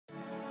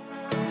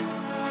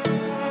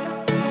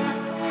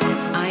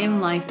am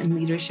life and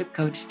leadership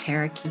coach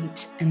Tara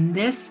Keach, and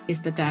this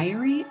is the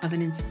Diary of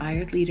an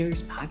Inspired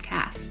Leaders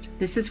podcast.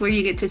 This is where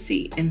you get to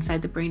see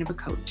inside the brain of a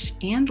coach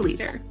and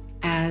leader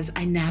as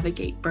I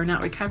navigate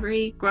burnout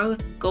recovery,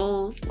 growth,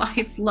 goals,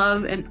 life,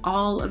 love, and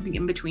all of the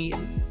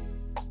in-betweens.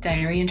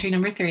 Diary entry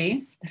number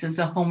 3. This is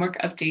a homework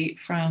update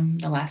from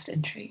the last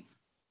entry.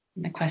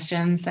 And the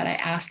questions that I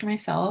asked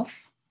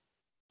myself,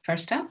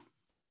 first up,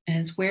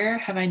 is where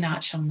have I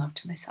not shown love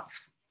to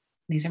myself?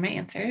 These are my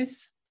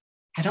answers.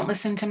 I don't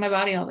listen to my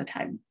body all the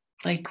time.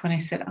 Like when I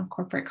sit on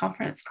corporate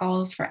conference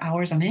calls for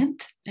hours on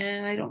end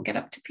and I don't get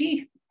up to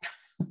pee.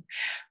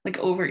 Like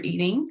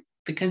overeating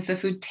because the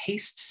food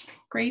tastes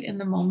great in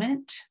the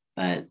moment,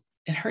 but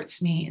it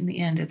hurts me in the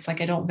end. It's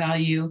like I don't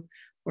value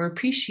or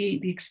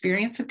appreciate the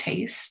experience of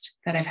taste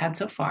that I've had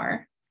so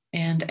far.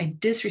 And I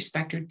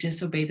disrespect or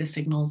disobey the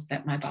signals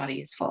that my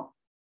body is full.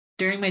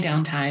 During my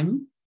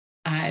downtime,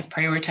 I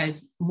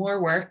prioritize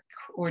more work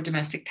or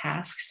domestic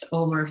tasks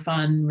over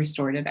fun,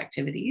 restorative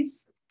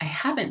activities. I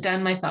haven't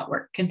done my thought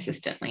work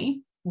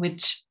consistently,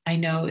 which I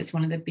know is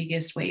one of the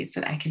biggest ways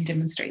that I can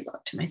demonstrate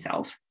love to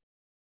myself.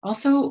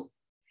 Also,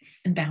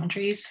 in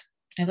boundaries,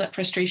 I let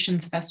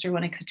frustrations fester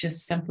when I could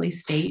just simply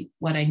state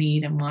what I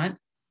need and want.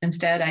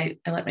 Instead, I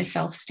let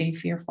myself stay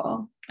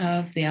fearful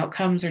of the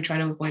outcomes or try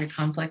to avoid a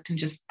conflict and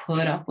just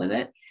put up with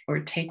it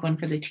or take one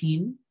for the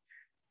team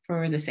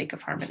for the sake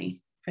of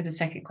harmony. For the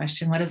second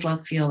question, what does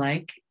love feel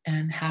like?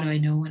 And how do I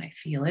know when I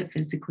feel it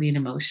physically and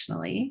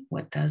emotionally?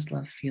 What does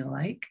love feel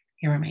like?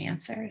 Here are my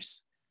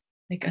answers.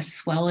 Like a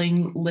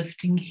swelling,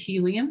 lifting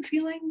helium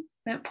feeling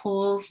that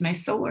pulls my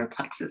solar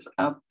plexus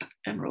up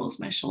and rolls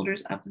my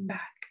shoulders up and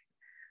back.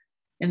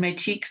 In my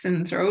cheeks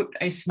and throat,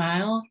 I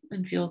smile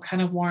and feel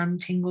kind of warm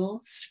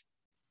tingles,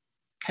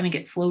 kind of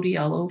get floaty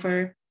all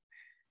over.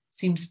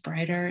 Seems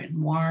brighter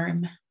and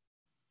warm.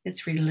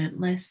 It's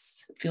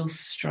relentless. It feels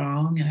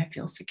strong and I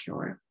feel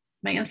secure.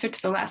 My answer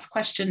to the last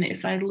question,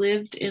 if I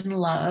lived in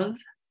love,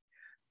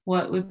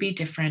 what would be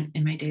different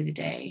in my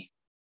day-to-day?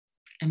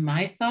 And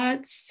my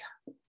thoughts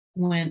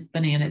went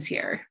bananas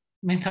here.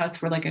 My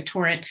thoughts were like a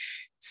torrent,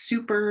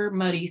 super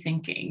muddy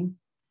thinking.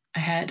 I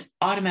had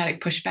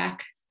automatic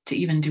pushback to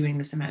even doing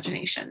this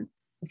imagination.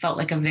 I felt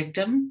like a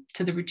victim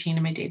to the routine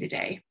of my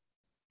day-to-day.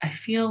 I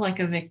feel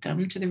like a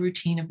victim to the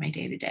routine of my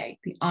day-to-day,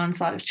 the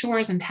onslaught of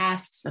chores and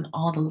tasks and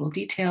all the little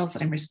details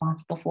that I'm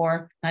responsible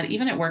for, not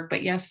even at work,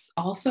 but yes,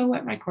 also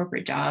at my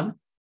corporate job.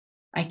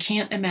 I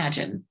can't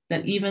imagine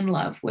that even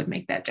love would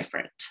make that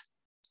different.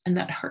 And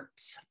that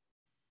hurts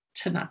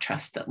to not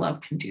trust that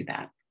love can do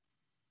that.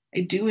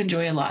 I do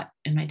enjoy a lot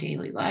in my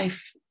daily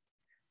life.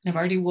 And I've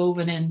already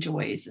woven in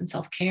joys and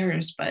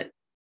self-cares, but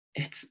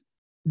it's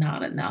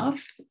not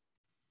enough.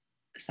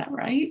 Is that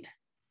right?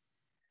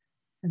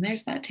 And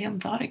there's that damn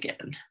thought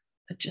again,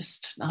 but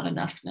just not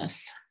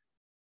enoughness.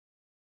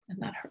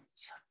 And that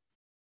hurts.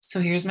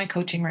 So here's my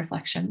coaching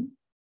reflection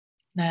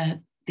that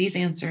these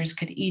answers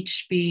could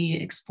each be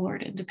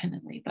explored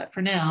independently. But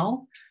for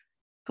now,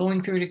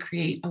 going through to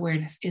create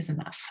awareness is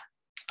enough.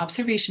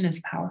 Observation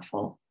is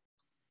powerful.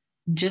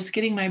 Just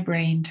getting my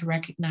brain to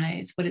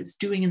recognize what it's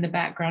doing in the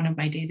background of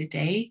my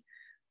day-to-day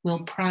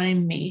will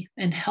prime me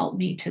and help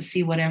me to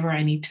see whatever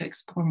I need to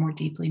explore more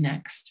deeply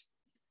next.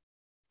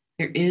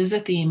 There is a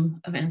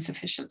theme of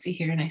insufficiency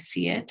here, and I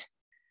see it.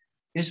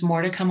 There's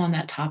more to come on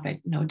that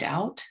topic, no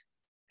doubt.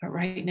 But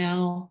right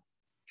now,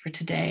 for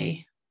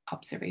today,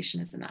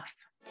 observation is enough.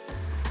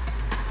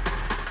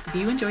 If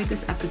you enjoyed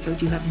this episode,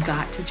 you have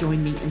got to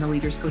join me in the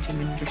Leaders Coaching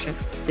Mentorship.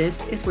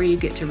 This is where you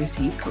get to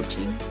receive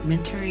coaching,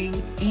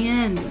 mentoring,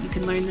 and you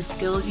can learn the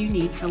skills you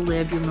need to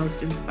live your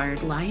most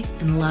inspired life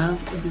and love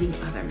leading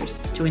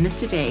others. Join us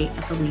today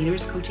at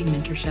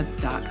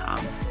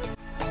theleaderscoachingmentorship.com.